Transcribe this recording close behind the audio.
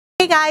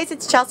Hey guys,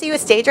 it's Chelsea with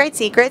Stage Right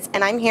Secrets,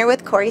 and I'm here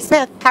with Corey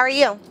Smith. How are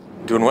you?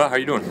 Doing well. How are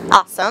you doing?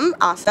 Awesome,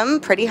 awesome.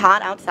 Pretty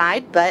hot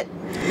outside, but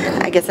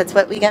I guess that's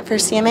what we get for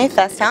CMA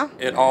Fest, huh?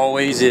 It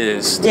always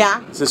is.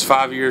 Yeah. This is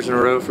 5 years in a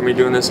row for me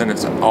doing this, and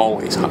it's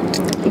always hot.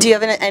 Do you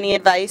have any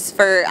advice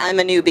for, I'm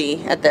a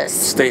newbie at this?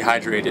 Stay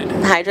hydrated.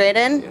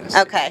 Hydrated? Yes.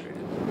 Okay.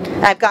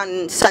 I've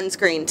gotten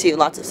sunscreen too,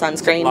 lots of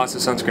sunscreen. Lots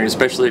of sunscreen,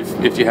 especially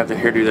if you have the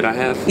hairdo that I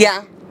have.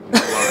 Yeah.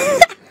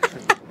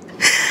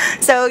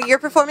 So you're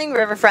performing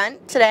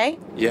Riverfront today.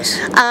 Yes.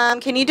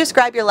 Can you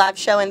describe your live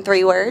show in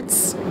 3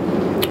 words?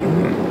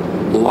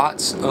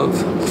 Lots of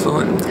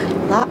fun.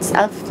 Lots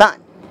of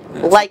fun.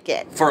 Like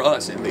it. For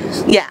us, at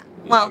least. Yeah.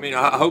 Well, I mean,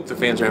 I hope the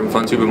fans are having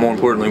fun too, but more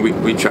importantly,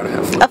 we try to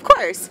have fun. Of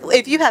course.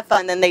 If you have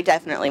fun, then they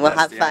definitely will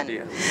have fun.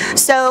 Idea.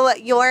 So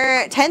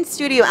your 10th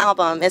studio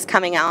album is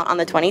coming out on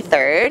the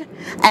 23rd,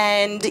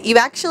 and you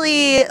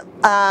actually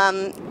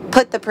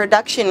put the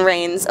production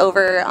reins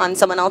over on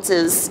someone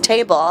else's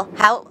table.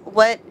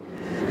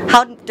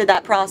 How did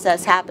that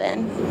process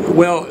happen?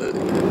 Well,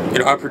 you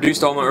know, I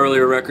produced all my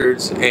earlier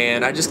records,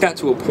 and I just got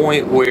to a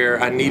point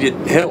where I needed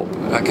help.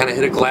 I kind of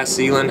hit a glass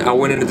ceiling. I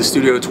went into the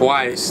studio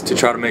twice to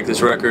try to make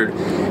this record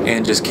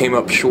and just came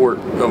up short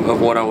of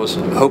what I was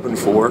hoping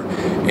for,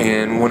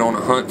 and went on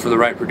a hunt for the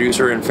right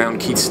producer and found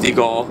Keith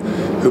Stegall,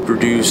 who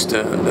produced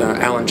the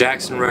Alan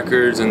Jackson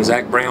records and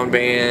Zach Brown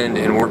Band,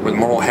 and worked with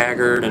Merle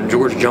Haggard and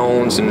George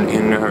Jones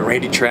and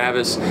Randy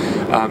Travis.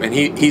 And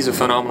he's a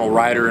phenomenal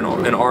writer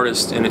and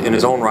artist in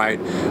his own right,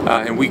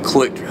 and we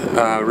clicked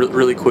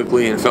really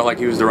quickly and felt like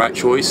he was the right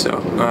choice. So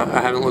I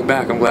haven't looked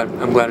back. I'm glad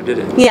I did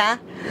it. Yeah.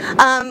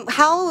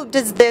 How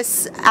does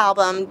this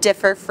album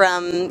differ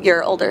from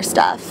your older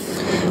stuff?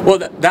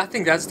 Well, I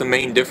think that's the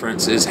main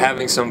difference, is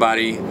having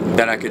somebody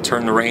that I could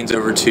turn the reins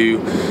over to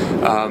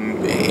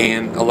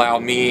and allow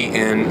me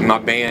and my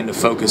band to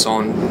focus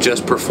on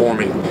just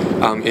performing.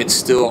 It's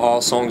still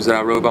all songs that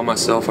I wrote by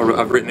myself.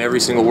 I've written every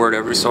single word,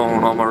 every song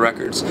on all my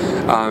records,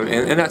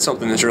 and that's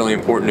something that's really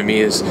important to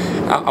me. Is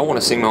I want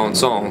to sing my own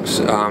songs.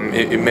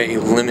 It may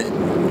limit,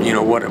 you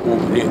know,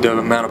 the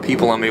amount of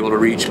people I'm able to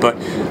reach, but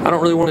I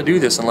don't really want to do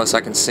this unless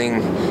I can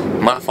sing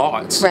my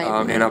thoughts.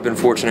 Right. And I've been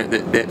fortunate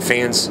that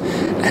fans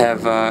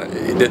have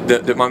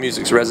that my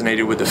music's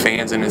resonated with the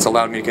fans, and it's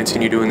allowed me to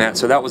continue doing that.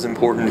 So that was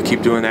important to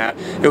keep doing that.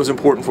 It was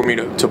important for me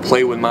to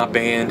play with my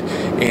band,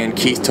 and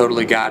Keith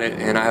totally got it,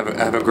 and I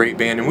have a great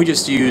band, and we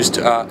just used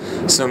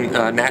some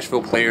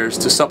Nashville players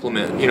to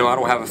supplement. You know, I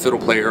don't have a fiddle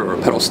player or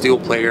a pedal steel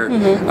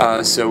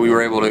player, so we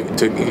were able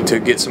to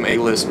get some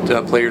A-list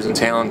players in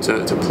town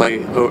to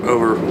play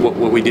over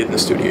what we did in the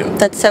studio.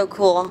 That's so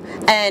cool.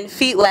 And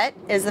Feet Wet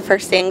is the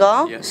first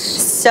single. Yes.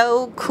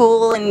 So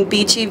cool and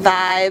beachy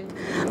vibe.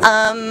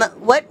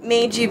 What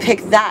made you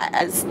pick that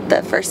as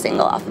the first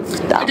single off of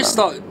the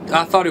album?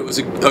 I thought it was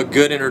a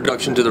good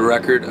introduction to the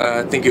record.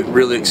 I think it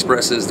really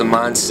expresses the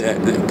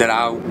mindset that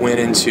I went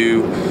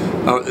into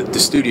the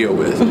studio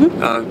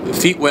with.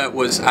 Feet Wet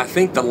was, I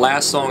think, the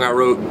last song I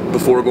wrote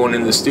before going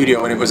into the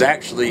studio, and it was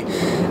actually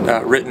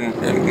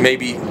written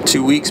maybe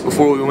 2 weeks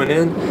before we went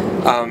in.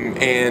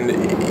 And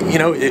you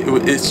know,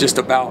 it's just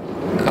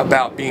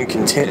about being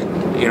content.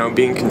 You know,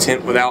 being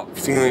content without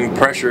feeling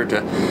pressure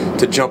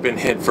to jump in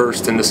head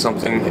first into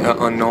something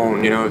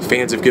unknown. You know,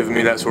 fans have given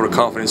me that sort of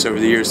confidence over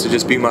the years to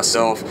just be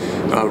myself,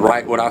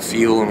 write what I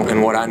feel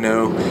and what I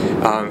know,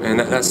 and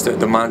that's the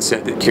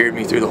mindset that carried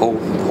me through the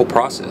whole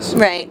process.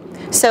 Right.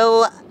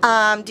 So,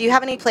 do you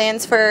have any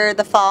plans for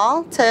the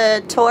fall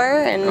to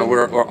tour? And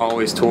we're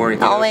always touring.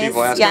 You know,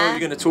 people ask, yeah. "Are you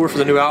going to tour for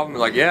the new album?" We're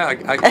like, "Yeah,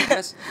 I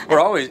guess." we're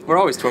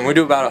always touring. We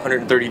do about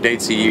 130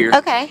 dates a year.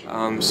 Okay.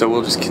 So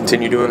we'll just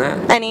continue doing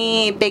that.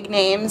 Any big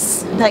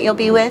names that you'll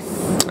be with?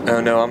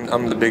 No,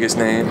 I'm the biggest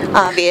name.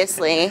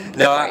 Obviously.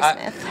 No,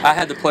 I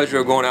had the pleasure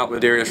of going out with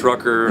Darius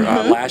Rucker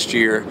last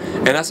year,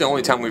 and that's the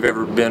only time we've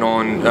ever been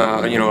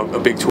on you know, a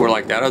big tour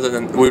like that. Other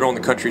than we were on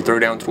the Country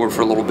Throwdown tour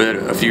for a little bit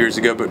a few years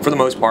ago, but for the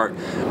most part,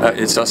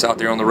 it's us out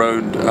there on the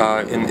road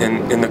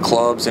in the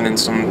clubs and in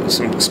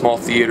some small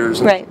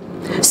theaters. Right.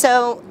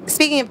 So,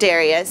 speaking of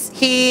Darius,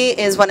 he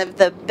is one of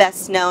the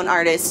best-known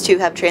artists to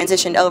have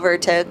transitioned over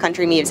to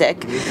country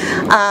music.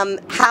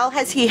 How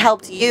has he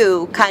helped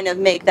you kind of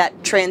make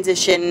that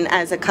transition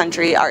as a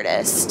country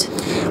artist?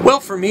 Well,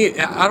 for me,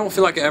 I don't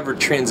feel like I ever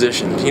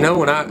transitioned. You know,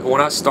 when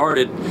I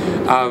started,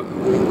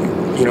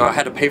 you know, I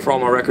had to pay for all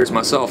my records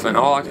myself, and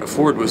all I could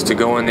afford was to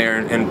go in there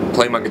and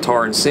play my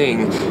guitar and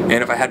sing,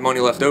 and if I had money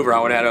left over, I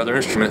would add other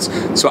instruments.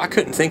 So I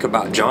couldn't think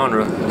about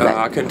genre.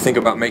 I couldn't think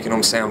about making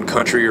them sound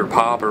country or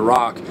pop or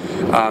rock.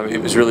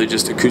 It was really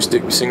just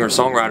acoustic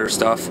singer-songwriter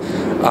stuff,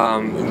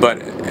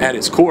 but at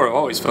its core, I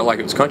always felt like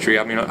it was country.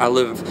 I mean, I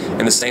live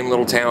in the same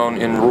little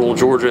town in rural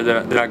Georgia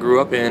that I grew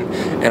up in,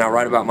 and I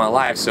write about my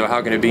life, so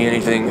how can it be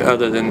anything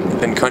other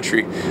than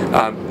country?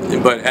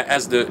 But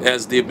as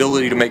the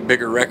ability to make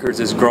bigger records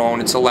has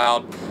grown, it's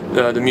allowed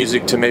the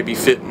music to maybe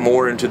fit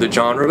more into the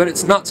genre, but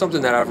it's not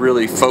something that I've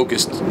really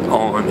focused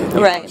on.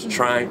 Right.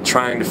 Trying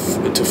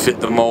to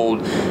fit the mold,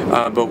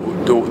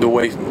 but the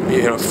way,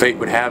 you know, fate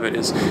would have it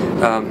is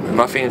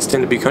my fans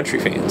tend to be country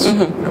fans. You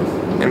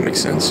know, and it makes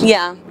sense.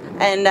 Yeah.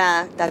 and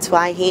that's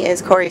why he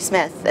is Corey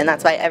Smith, and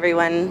that's why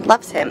everyone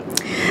loves him.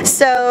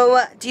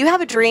 So, do you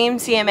have a dream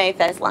CMA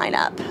Fest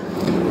lineup?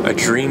 A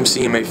dream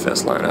CMA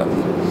Fest lineup.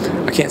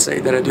 I can't say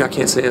that I do. I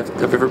can't say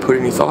I've ever put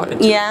any thought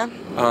into it. Yeah.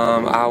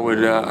 I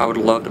would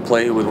love to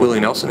play with Willie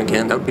Nelson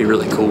again. That would be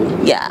really cool.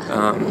 Yeah.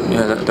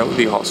 Yeah, that would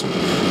be awesome.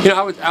 You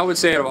know, I would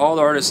say out of all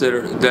the artists that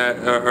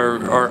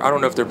are I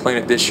don't know if they're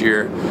playing it this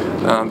year,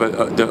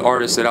 but the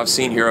artists that I've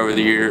seen here over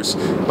the years,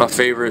 my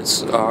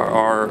favorites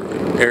are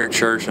Eric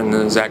Church and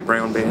the Zach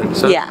Brown band.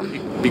 So yeah.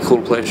 It'd be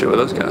cool to play a show with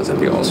those guys.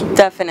 That'd be awesome.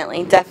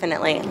 Definitely,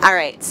 definitely. All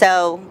right,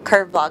 so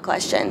curveball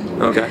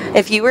question. Okay.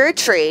 If you were a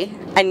tree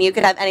and you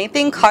could have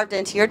anything carved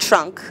into your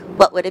trunk,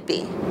 what would it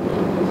be?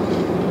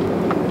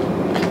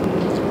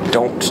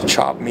 Don't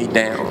chop me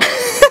down.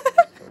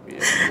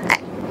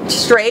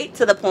 Straight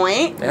to the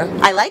point. Yeah.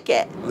 I like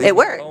it. It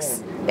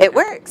works. It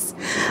works.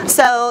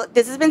 So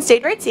this has been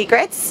Stage Right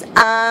Secrets.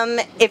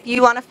 If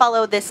you want to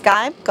follow this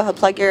guy, go ahead,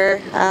 plug your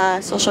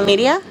social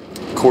media.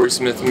 Corey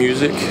Smith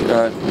Music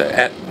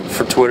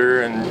for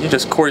Twitter, and you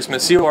just Corey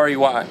Smith, Corey. You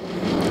can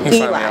find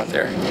me out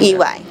there.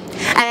 EY.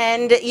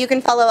 And you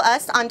can follow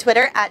us on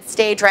Twitter at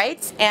Stage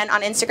Rights and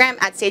on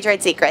Instagram at Stage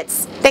Right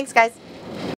Secrets. Thanks, guys.